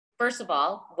First of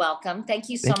all, welcome. Thank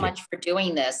you so Thank you. much for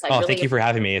doing this. I Oh, really, thank you for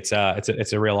having me. It's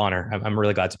a real honor. I'm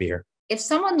really glad to be here. if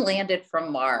someone landed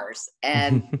from Mars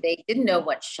and they didn't know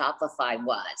what Shopify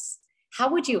was, how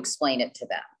would you explain it to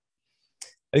them?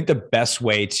 I think the best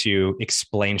way to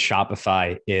explain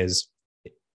Shopify is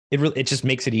it just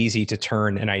makes it easy to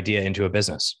turn an idea into a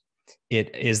business.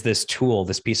 It is this tool,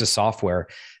 this piece of software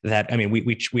that, I mean,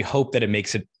 we hope that it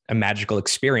makes it a magical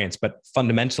experience, but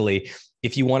fundamentally,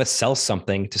 if you want to sell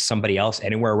something to somebody else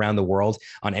anywhere around the world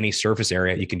on any surface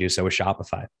area, you can do so with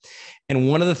Shopify. And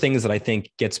one of the things that I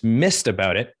think gets missed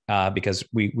about it, because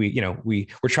we're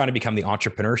trying to become the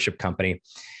entrepreneurship company,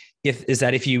 is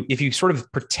that if you sort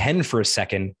of pretend for a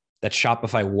second that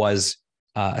Shopify was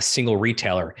a single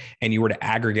retailer and you were to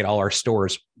aggregate all our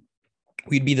stores,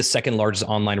 we'd be the second largest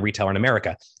online retailer in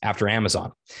America after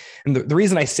Amazon. And the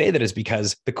reason I say that is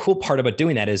because the cool part about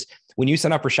doing that is when you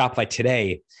sign up for Shopify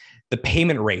today, the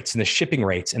payment rates and the shipping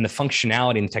rates and the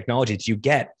functionality and the technology that you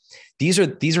get, these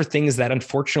are things that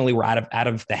unfortunately were out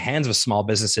of the hands of small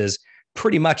businesses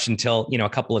pretty much until a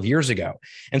couple of years ago.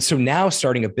 And so now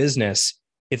starting a business,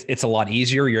 it's a lot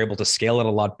easier. You're able to scale it a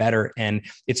lot better, and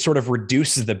it sort of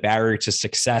reduces the barrier to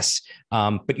success.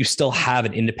 But you still have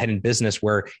an independent business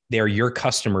where they're your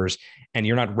customers, and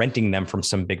you're not renting them from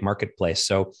some big marketplace.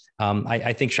 So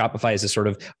I think Shopify is a sort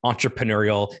of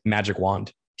entrepreneurial magic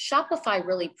wand. Shopify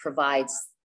really provides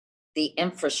the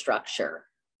infrastructure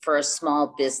for a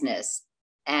small business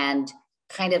and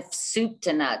kind of soup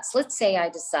to nuts. Let's say I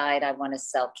decide I want to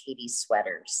sell Katie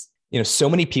sweaters. So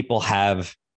many people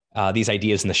have these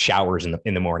ideas in the showers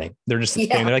in the morning. They're just they're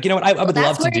like, what, I would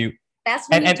love to do. That's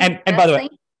and by the way,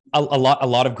 a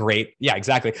lot of great, yeah,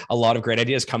 exactly. A lot of great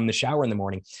ideas come in the shower in the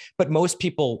morning. But most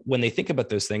people, when they think about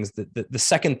those things, the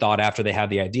second thought after they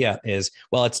have the idea is,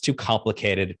 well, it's too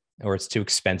complicated, or it's too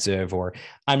expensive, or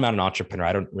I'm not an entrepreneur,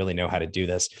 I don't really know how to do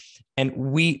this. And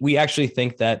we actually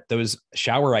think that those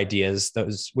shower ideas,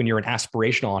 when you're an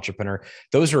aspirational entrepreneur,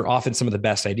 those are often some of the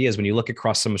best ideas. When you look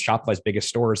across some of Shopify's biggest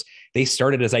stores, they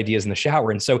started as ideas in the shower.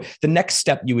 And so the next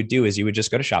step you would do is you would just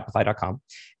go to shopify.com,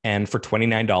 and for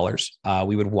 $29,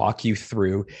 we would walk you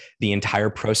through the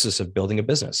entire process of building a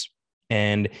business.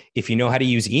 And if you know how to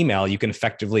use email, you can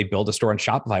effectively build a store on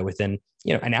Shopify within,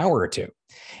 an hour or two.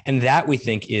 And that, we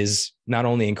think, is not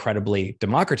only incredibly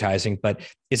democratizing, but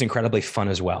is incredibly fun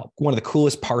as well. One of the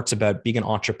coolest parts about being an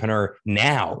entrepreneur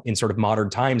now in sort of modern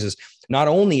times is not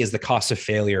only is the cost of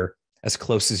failure as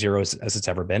close to zero as it's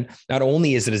ever been, not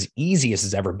only is it as easy as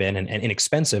it's ever been and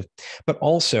inexpensive, but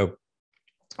also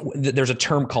there's a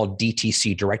term called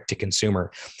DTC, direct to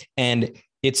consumer. And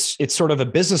it's sort of a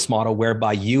business model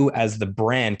whereby you as the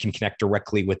brand can connect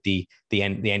directly with the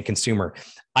end consumer.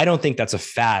 I don't think that's a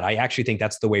fad. I actually think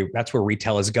that's where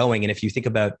retail is going. And if you think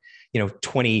about,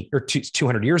 20 or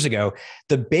 200 years ago,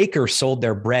 the baker sold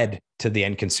their bread to the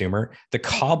end consumer. The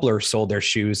cobbler sold their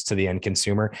shoes to the end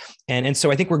consumer. And so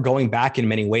I think we're going back in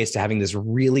many ways to having this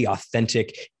really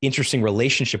authentic, interesting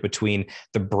relationship between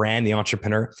the brand, the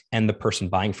entrepreneur, and the person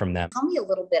buying from them. Tell me a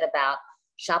little bit about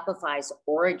Shopify's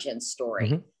origin story.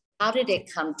 Mm-hmm. How did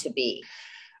it come to be?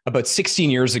 About 16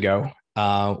 years ago,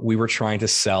 we were trying to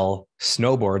sell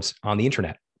snowboards on the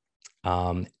internet.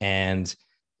 And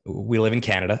we live in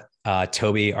Canada.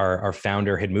 Toby, our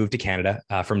founder, had moved to Canada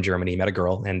from Germany. He met a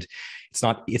girl, and it's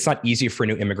not easy for a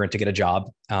new immigrant to get a job.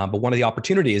 But one of the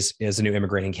opportunities as a new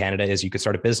immigrant in Canada is you could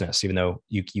start a business, even though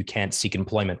you can't seek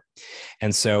employment.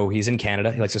 And so he's in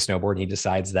Canada. He likes to snowboard, and he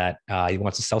decides that he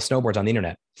wants to sell snowboards on the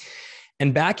internet.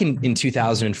 And back in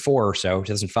 2004 or so,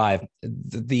 2005,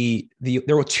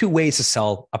 there were two ways to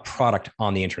sell a product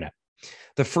on the internet.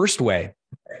 The first way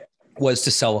was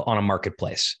to sell on a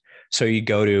marketplace. So you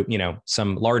go to,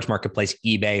 some large marketplace,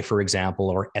 eBay, for example,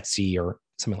 or Etsy or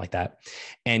something like that,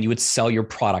 and you would sell your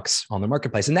products on the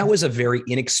marketplace. And that was a very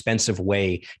inexpensive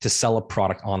way to sell a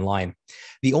product online.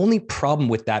 The only problem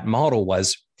with that model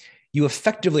was you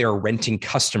effectively are renting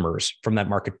customers from that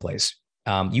marketplace.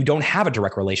 You don't have a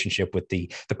direct relationship with the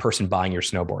person buying your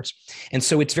snowboards. And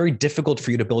so it's very difficult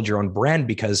for you to build your own brand,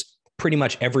 because pretty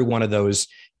much every one of those,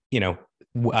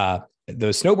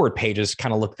 those snowboard pages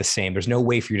kind of look the same. There's no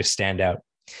way for you to stand out.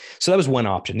 So that was one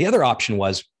option. The other option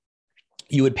was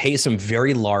you would pay some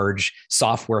very large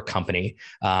software company,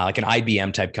 like an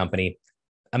IBM type company,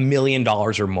 $1 million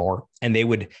or more, and they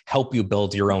would help you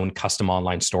build your own custom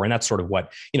online store. And that's sort of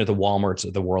what, the Walmarts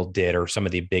of the world did, or some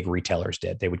of the big retailers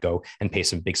did. They would go and pay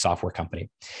some big software company.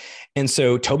 And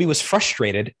so Toby was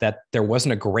frustrated that there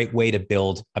wasn't a great way to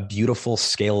build a beautiful,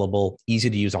 scalable, easy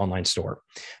to use online store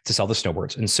to sell the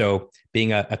snowboards. And so,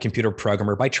 being a computer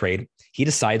programmer by trade, he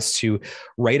decides to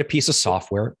write a piece of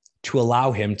software to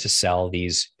allow him to sell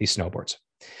these snowboards.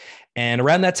 And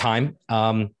around that time,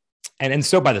 and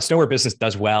so by the snowboard business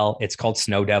does well. It's called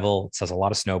Snow Devil. It sells a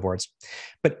lot of snowboards,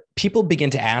 but people begin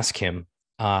to ask him,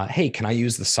 hey, can I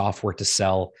use the software to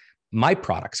sell my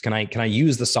products? Can I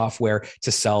use the software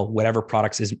to sell whatever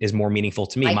products is more meaningful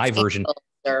to me? My version.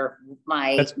 Or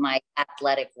my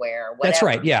athletic wear, whatever. That's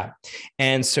right. Yeah.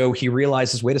 And so he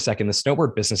realizes, wait a second, the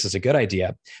snowboard business is a good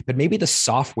idea, but maybe the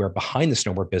software behind the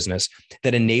snowboard business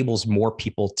that enables more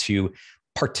people to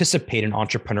participate in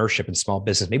entrepreneurship and small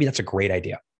business, maybe that's a great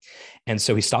idea. And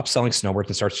so he stops selling snowboards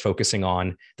and starts focusing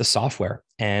on the software.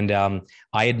 And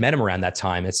I had met him around that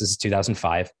time. This is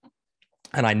 2005.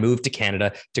 And I moved to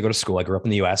Canada to go to school. I grew up in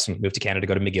the US and moved to Canada to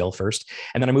go to McGill first.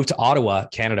 And then I moved to Ottawa,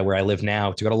 Canada, where I live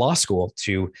now, to go to law school,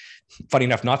 to, funny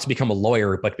enough, not to become a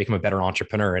lawyer, but to become a better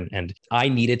entrepreneur. And I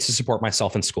needed to support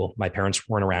myself in school. My parents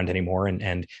weren't around anymore and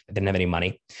I didn't have any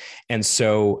money. And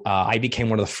so I became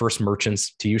one of the first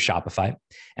merchants to use Shopify.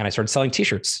 And I started selling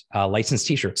t-shirts, licensed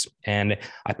t-shirts. And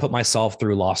I put myself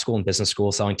through law school and business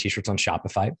school selling t-shirts on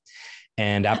Shopify.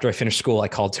 And after I finished school, I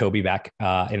called Toby back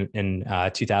in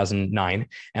 2009.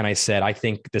 And I said, I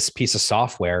think this piece of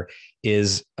software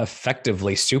is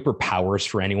effectively superpowers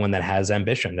for anyone that has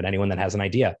ambition, that anyone that has an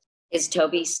idea. Is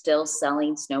Toby still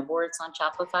selling snowboards on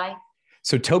Shopify?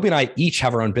 So Toby and I each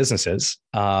have our own businesses.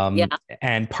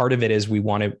 And part of it is we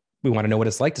want to know what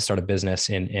it's like to start a business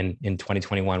in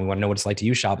 2021. We want to know what it's like to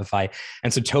use Shopify.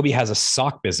 And so Toby has a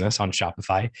sock business on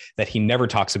Shopify that he never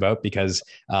talks about because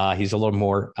he's a little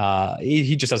more,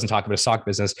 he just doesn't talk about a sock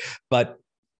business. But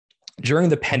during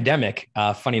the pandemic,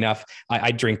 funny enough,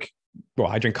 I drink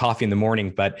coffee in the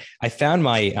morning, but I found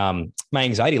my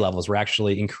anxiety levels were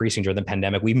actually increasing during the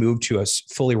pandemic. We moved to a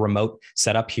fully remote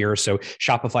setup here. So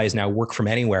Shopify is now work from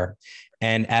anywhere.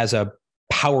 And as a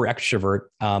power extrovert,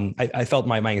 I felt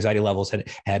my anxiety levels had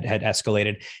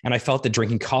escalated, and I felt that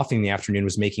drinking coffee in the afternoon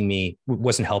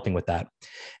wasn't helping with that.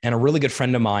 And a really good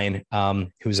friend of mine,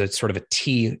 who's a sort of a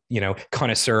tea,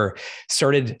 connoisseur,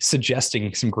 started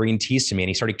suggesting some green teas to me, and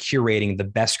he started curating the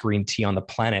best green tea on the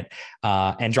planet,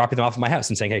 and dropping them off at my house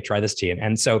and saying, "Hey, try this tea."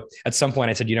 And so at some point,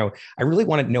 I said, I really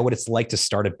want to know what it's like to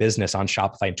start a business on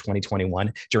Shopify in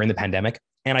 2021 during the pandemic.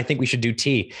 And I think we should do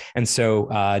tea. And so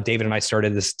David and I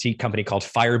started this tea company called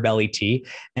Firebelly Tea.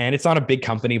 And it's not a big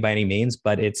company by any means,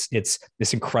 but it's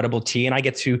this incredible tea. And I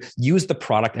get to use the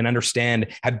product and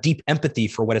have deep empathy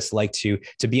for what it's like to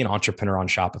be an entrepreneur on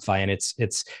Shopify.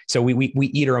 And so we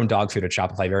eat our own dog food at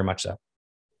Shopify, very much so.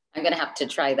 I'm going to have to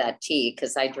try that tea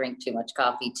because I drink too much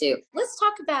coffee too. Let's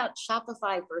talk about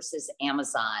Shopify versus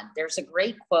Amazon. There's a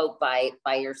great quote by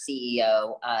your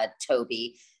CEO,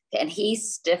 Toby. And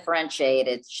he's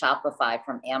differentiated Shopify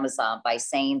from Amazon by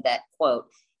saying that, quote,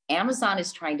 Amazon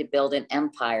is trying to build an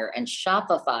empire and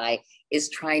Shopify is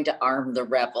trying to arm the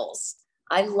rebels.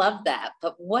 I love that.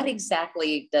 But what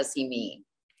exactly does he mean?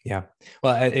 Yeah,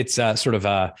 well, it's sort of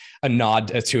a nod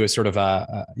to a sort of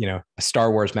a Star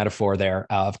Wars metaphor there,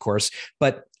 of course.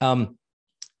 But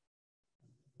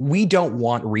we don't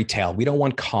want retail. We don't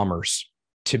want commerce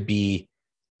to be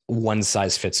one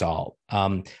size fits all.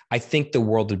 I think the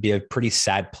world would be a pretty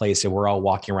sad place if we're all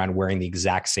walking around wearing the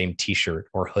exact same T-shirt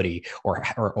or hoodie or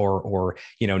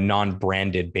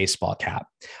non-branded baseball cap.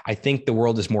 I think the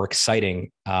world is more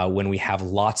exciting when we have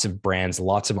lots of brands,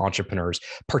 lots of entrepreneurs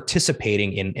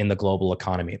participating in the global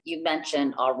economy. You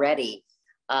mentioned already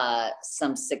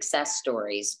some success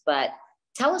stories, but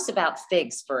tell us about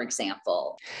Figs, for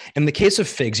example. In the case of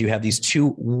Figs, you have these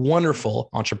two wonderful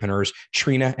entrepreneurs,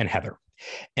 Trina and Heather.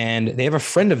 And they have a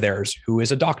friend of theirs who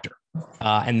is a doctor.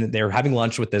 And they're having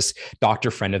lunch with this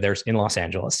doctor friend of theirs in Los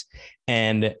Angeles.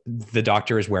 And the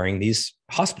doctor is wearing these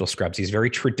hospital scrubs, these very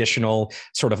traditional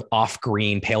sort of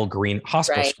off-green, pale green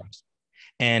hospital scrubs.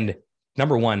 And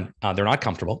number one, they're not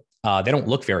comfortable. They don't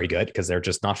look very good because they're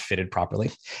just not fitted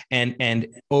properly. And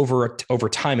over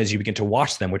time, as you begin to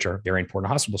wash them, which are very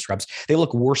important hospital scrubs, they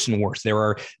look worse and worse.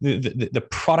 The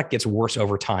product gets worse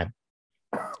over time.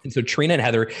 And so Trina and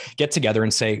Heather get together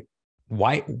and say,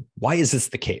 why is this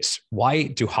the case? Why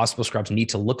do hospital scrubs need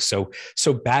to look so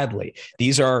badly?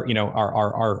 These are,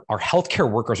 our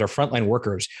healthcare workers, our frontline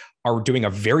workers are doing a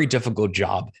very difficult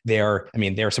job. They're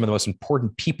some of the most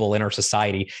important people in our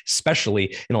society,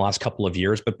 especially in the last couple of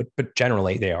years, but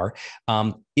generally they are.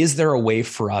 Is there a way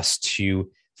for us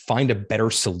to find a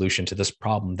better solution to this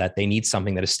problem, that they need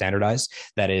something that is standardized,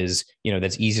 that is,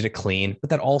 that's easy to clean, but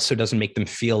that also doesn't make them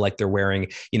feel like they're wearing,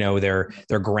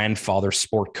 their grandfather's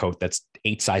sport coat that's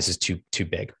 8 sizes too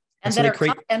big. And that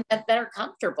are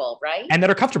comfortable, right? And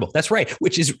that are comfortable. That's right.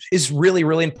 Which is really,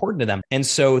 really important to them. And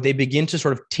so they begin to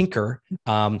sort of tinker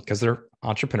because they're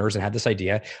entrepreneurs and had this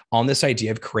idea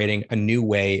of creating a new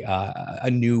way, a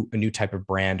new type of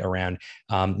brand around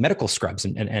medical scrubs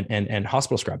and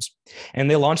hospital scrubs. And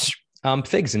they launched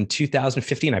Figs in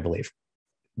 2015, I believe.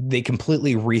 They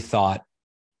completely rethought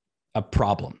a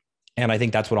problem. And I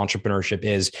think that's what entrepreneurship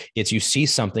is. It's you see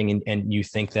something and you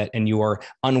think that, and you are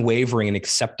unwavering in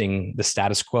accepting the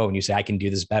status quo. And you say, I can do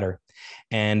this better.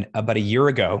 And about a year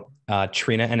ago,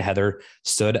 Trina and Heather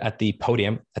stood at the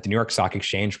podium at the New York Stock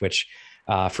Exchange, which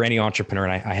for any entrepreneur,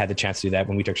 and I had the chance to do that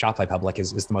when we took Shopify public,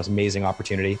 is the most amazing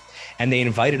opportunity. And they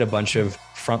invited a bunch of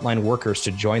frontline workers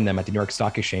to join them at the New York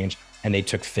Stock Exchange. And they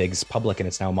took Figs public, and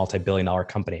it's now a multi-billion-dollar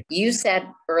company. You said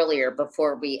earlier,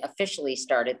 before we officially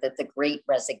started, that the Great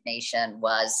Resignation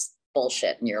was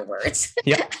bullshit, in your words.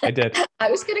 Yeah, I did.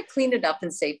 I was going to clean it up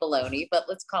and say baloney, but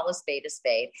let's call a spade a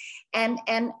spade. And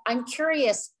I'm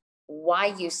curious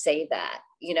why you say that.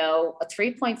 You know,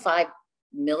 3.5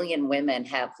 million women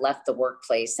have left the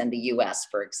workplace in the US,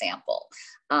 for example,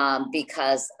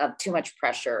 because of too much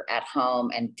pressure at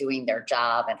home and doing their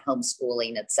job and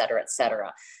homeschooling, et cetera, et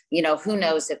cetera. You know, who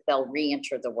knows if they'll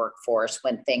re-enter the workforce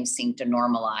when things seem to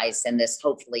normalize in this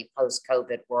hopefully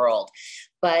post-COVID world.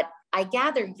 But I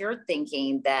gather you're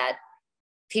thinking that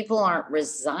people aren't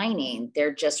resigning,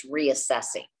 they're just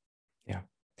reassessing. Yeah.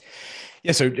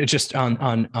 Yeah. So it's just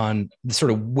on the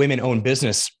sort of women-owned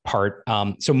business part.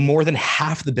 So more than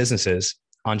half the businesses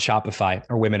on Shopify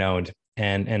are women-owned.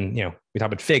 And you know, we talk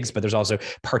about Figs, but there's also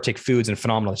Partake Foods and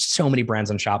Phenomenal. There's so many brands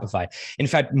on Shopify. In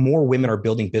fact, more women are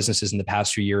building businesses in the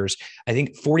past few years. I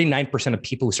think 49% of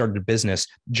people who started a business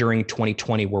during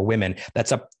 2020 were women.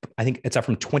 That's up. I think it's up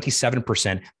from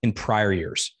 27% in prior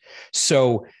years.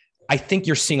 So I think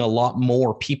you're seeing a lot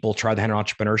more people try the hand of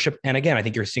entrepreneurship. And again, I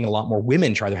think you're seeing a lot more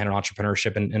women try the hand of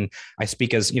entrepreneurship. And I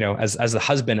speak as, you know, as the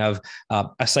husband of a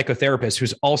psychotherapist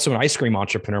who's also an ice cream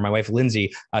entrepreneur. My wife,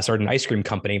 Lindsay, started an ice cream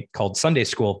company called Sunday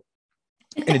School,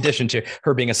 in addition to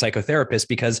her being a psychotherapist,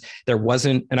 because there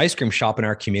wasn't an ice cream shop in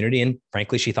our community. And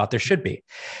frankly, she thought there should be.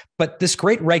 But this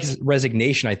great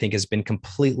resignation, I think, has been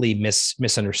completely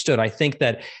misunderstood. I think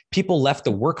that people left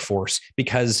the workforce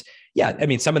because, yeah, I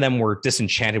mean, some of them were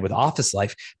disenchanted with office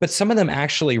life, but some of them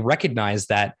actually recognized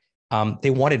that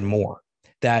they wanted more,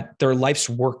 that their life's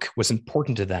work was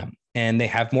important to them, and they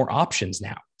have more options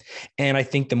now. And I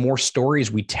think the more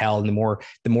stories we tell and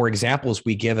the more examples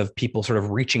we give of people sort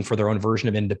of reaching for their own version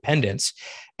of independence,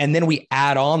 and then we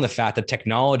add on the fact that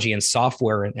technology and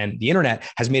software and the internet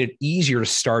has made it easier to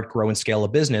start, grow, and scale a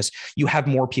business, you have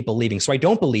more people leaving. So I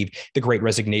don't believe the Great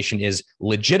Resignation is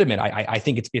legitimate. I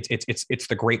think it's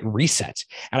the Great Reset.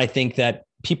 And I think that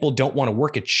people don't want to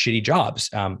work at shitty jobs.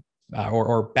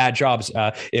 Or bad jobs,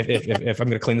 if I'm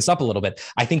going to clean this up a little bit.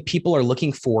 I think people are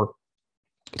looking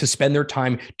to spend their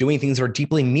time doing things that are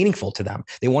deeply meaningful to them.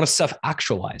 They want to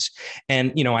self-actualize.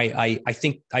 And, you know, I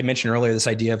think I mentioned earlier this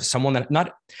idea of someone that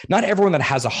not everyone that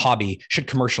has a hobby should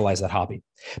commercialize that hobby.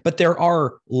 But there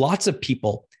are lots of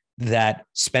people that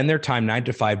spend their time 9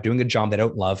 to 5 doing a job they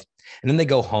don't love. And then they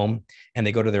go home and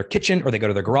they go to their kitchen, or they go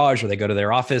to their garage, or they go to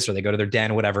their office, or they go to their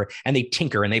den, whatever, and they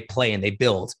tinker and they play and they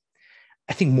build.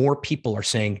 I think more people are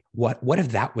saying, what if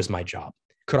that was my job?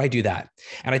 Could I do that?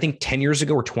 And I think 10 years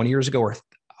ago or 20 years ago or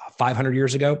 500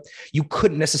 years ago, you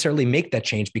couldn't necessarily make that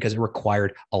change because it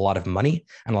required a lot of money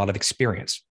and a lot of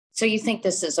experience. So you think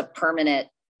this is a permanent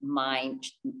mind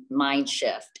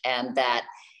shift, and that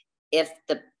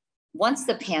once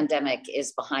the pandemic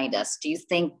is behind us, do you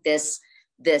think this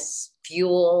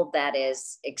fuel that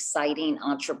is exciting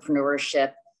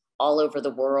entrepreneurship all over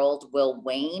the world will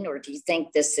wane, or do you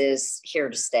think this is here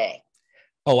to stay?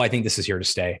 Oh, I think this is here to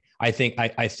stay. I think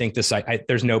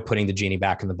there's no putting the genie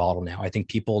back in the bottle now. I think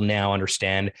people now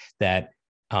understand that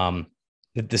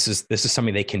that this is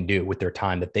something they can do with their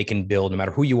time, that they can build, no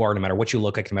matter who you are, no matter what you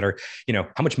look like, no matter, you know,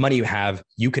 how much money you have,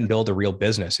 you can build a real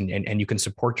business and you can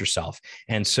support yourself.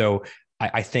 And so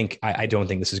I don't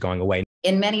think this is going away.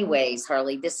 In many ways,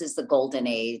 Harley, this is the golden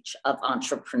age of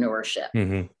entrepreneurship.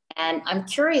 Mm-hmm. And I'm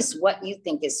curious what you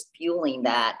think is fueling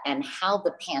that, and how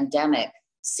the pandemic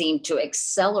seemed to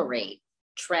accelerate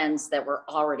trends that were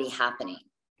already happening.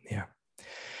 Yeah.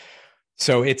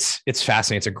 So it's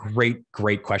fascinating. It's a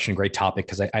great question, great topic,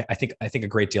 because I think a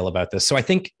great deal about this. So I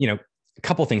think, you know, a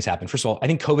couple of things happened. First of all, I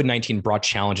think COVID-19 brought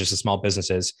challenges to small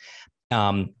businesses.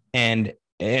 And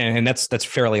that's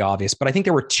fairly obvious, but I think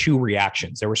there were two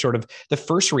reactions. There were sort of, the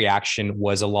first reaction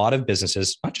was a lot of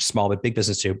businesses, not just small, but big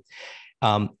business too.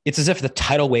 It's as if the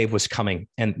tidal wave was coming,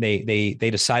 and they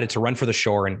decided to run for the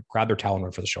shore and grab their towel and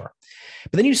run for the shore.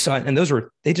 But then you saw it, and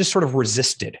they just sort of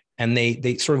resisted, and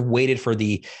they sort of waited for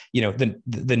the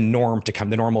normal to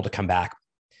come back.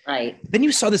 Right. Then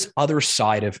you saw this other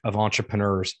side of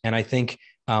entrepreneurs. And I think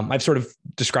I've sort of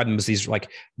described them as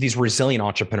these resilient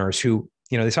entrepreneurs who,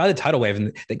 they saw the tidal wave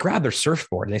and they grabbed their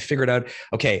surfboard and they figured out,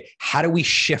 okay, how do we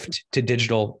shift to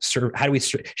digital? How do we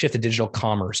shift to digital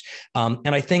commerce? And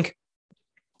I think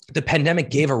the pandemic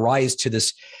gave a rise to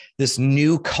this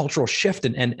new cultural shift,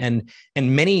 and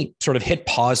many sort of hit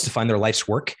pause to find their life's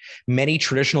work. Many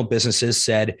traditional businesses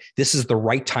said, this is the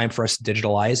right time for us to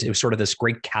digitalize. It was sort of this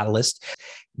great catalyst.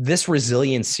 This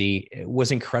resiliency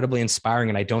was incredibly inspiring.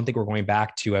 And I don't think we're going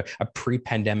back to a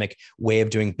pre-pandemic way of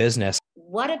doing business.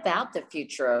 What about the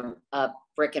future of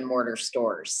brick and mortar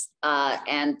stores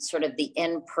and sort of the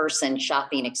in-person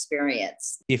shopping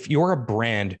experience? If you're a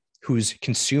brand whose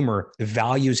consumer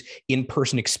values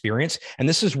in-person experience, and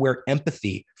this is where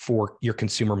empathy for your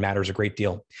consumer matters a great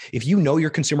deal. If you know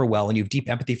your consumer well and you have deep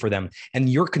empathy for them, and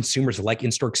your consumers like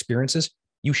in-store experiences,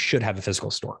 you should have a physical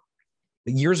store.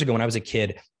 Years ago, when I was a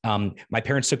kid, my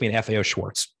parents took me to FAO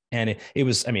Schwartz. And it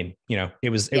was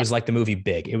like the movie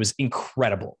Big. It was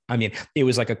incredible. I mean, it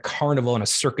was like a carnival and a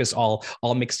circus all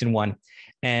mixed in one.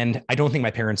 And I don't think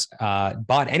my parents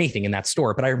bought anything in that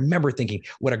store, but I remember thinking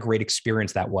what a great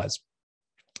experience that was.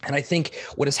 And I think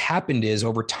what has happened is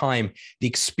over time,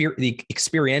 the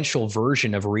experiential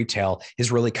version of retail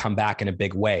has really come back in a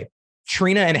big way.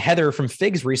 Trina and Heather from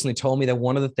Figs recently told me that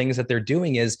one of the things that they're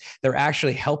doing is they're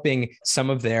actually helping some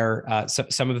of their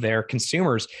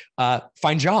consumers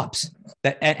find jobs,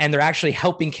 and they're actually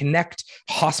helping connect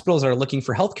hospitals that are looking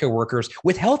for healthcare workers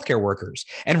with healthcare workers.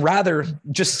 And rather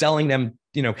just selling them,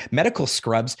 medical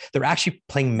scrubs, they're actually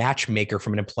playing matchmaker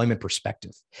from an employment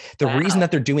perspective. The reason that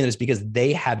they're doing it is because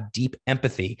they have deep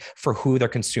empathy for who their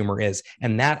consumer is,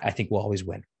 and that I think will always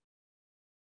win.